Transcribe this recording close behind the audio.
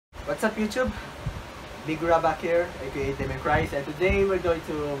What's up YouTube? Migura back here, aka Demecrius, and today we're going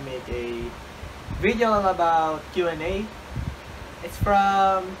to make a video all about Q&A. It's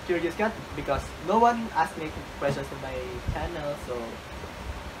from Curious Cat because no one asked me questions on my channel, so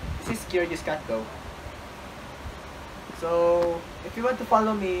this is Curious Cat though. So if you want to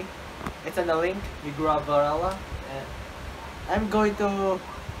follow me, it's on the link, MiguraVerela, and I'm going to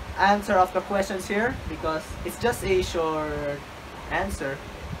answer off the questions here because it's just a short answer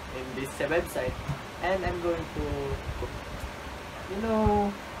in this website, and I'm going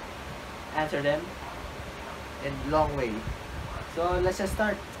to, answer them in long way. So let's just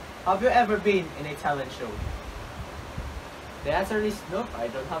start. Have you ever been in a talent show? The answer is nope, I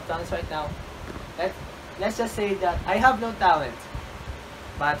don't have talents right now. Let's just say that I have no talent,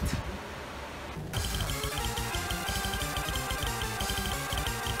 but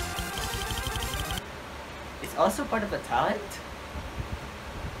it's also part of the talent.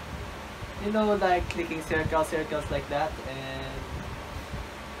 Like clicking circles like that, and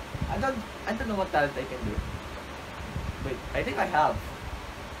I don't know what talent I can do. Wait, I think I have.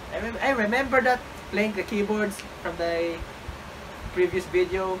 I remember that playing the keyboards from the previous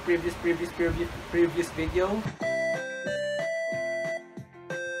video.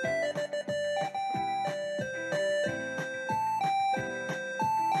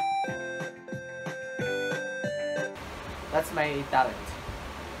 That's my talent.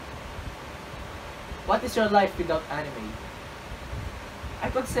 What is your life without anime? I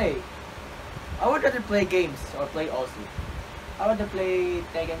could say, I would rather play games or play Osu. I would rather play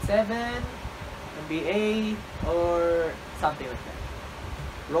Tekken 7, NBA, or something like that.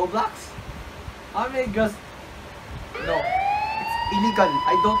 Roblox? How many girls? No, it's illegal.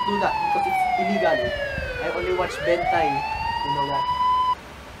 I don't do that because it's illegal. I only watch Bentai. You know that.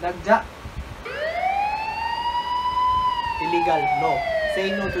 Nagja. Illegal. No.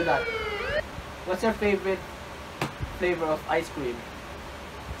 Say no to that. What's your favorite flavor of ice cream?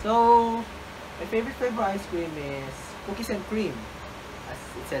 So, my favorite flavor of ice cream is cookies and cream, as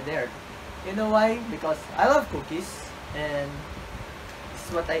it said there. You know why? Because I love cookies, and this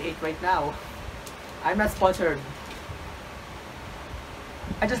is what I ate right now. I'm not sponsored.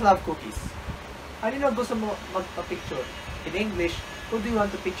 I just love cookies. How do you know gusto mo magpa-picture? In English, who do you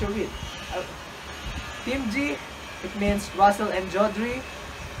want to picture with? Team G, it means Russel and Jodrey,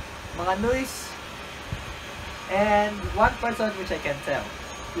 mga noise, and one person which I can tell.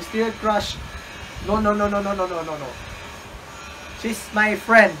 You still crush. No. She's my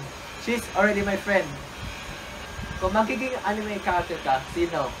friend. She's already my friend. Kung magiging anime character ka,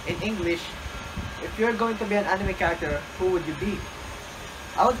 sino? In English, if you're going to be an anime character, who would you be?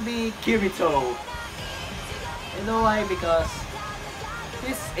 I would be Kirito. You know why? Because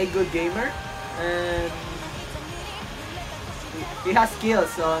he's a good gamer, and he has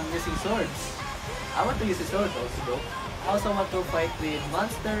skills on using swords. I want to use a sword also though. I also want to fight with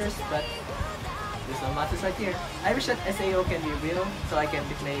monsters, but there's no monsters right here. I wish that SAO can be real, so I can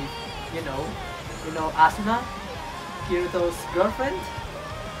play, Asuna, Kirito's girlfriend.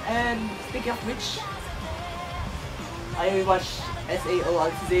 And speaking of which, I watched SAO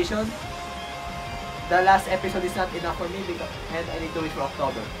Alicization. The last episode is not enough for me and I need to wait for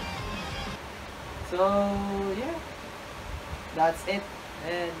October. So yeah, that's it.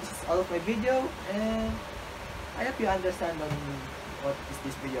 And this is all of my video, and I hope you understand on what is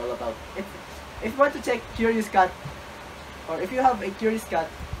this video all about. If you want to check Curious Cat, or if you have a Curious Cat,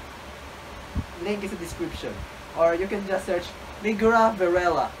 link is in the description, or you can just search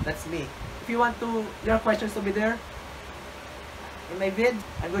MiguraVerela. That's me. If you want your questions to be there in my vid,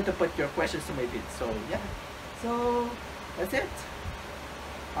 I'm going to put your questions to my vid. So yeah, so that's it.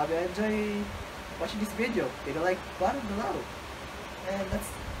 Hope you enjoy watching this video. Hit the like button below. And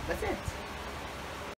that's it.